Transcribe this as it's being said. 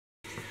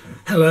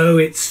Hello,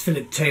 it's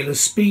Phillip Taylor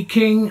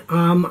speaking.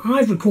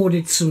 I've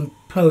recorded some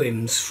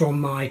poems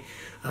from my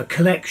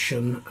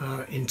collection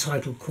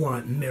entitled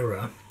Quiet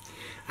Mirror,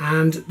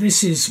 and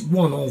this is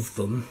one of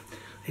them.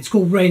 It's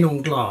called Rain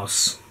on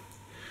Glass.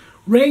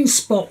 Rain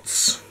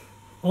spots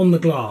on the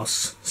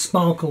glass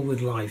sparkle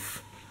with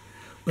life,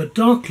 but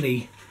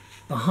darkly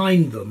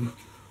behind them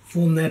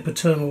form their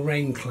paternal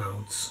rain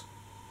clouds.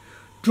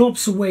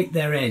 Drops await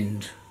their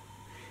end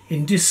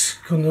in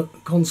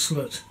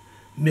disconsolate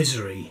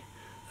misery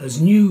as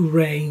new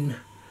rain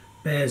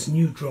bears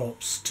new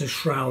drops to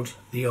shroud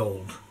the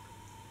old.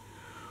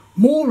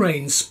 More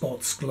rain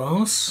spots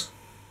glass,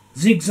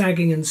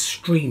 zigzagging and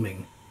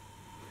streaming.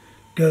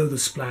 Go the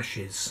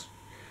splashes,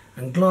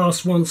 and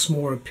glass once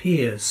more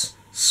appears,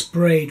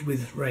 sprayed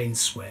with rain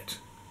sweat.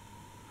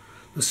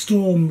 The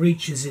storm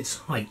reaches its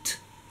height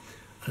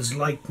as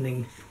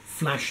lightning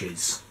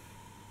flashes.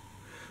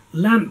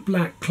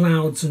 Lamp-black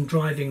clouds and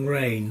driving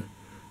rain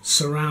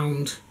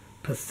surround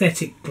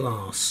pathetic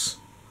glass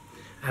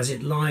as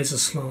it lies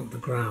aslant the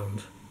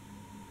ground.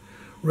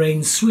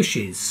 Rain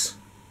swishes,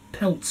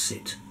 pelts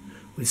it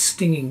with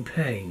stinging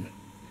pain.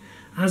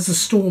 As the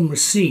storm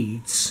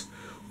recedes,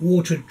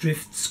 water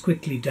drifts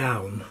quickly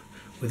down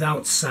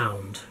without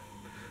sound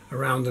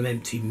around an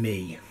empty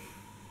me.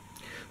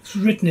 This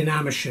was written in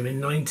Amersham in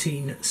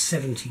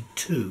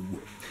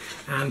 1972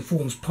 and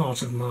forms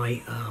part of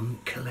my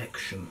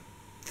collection.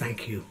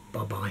 Thank you.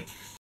 Bye-bye.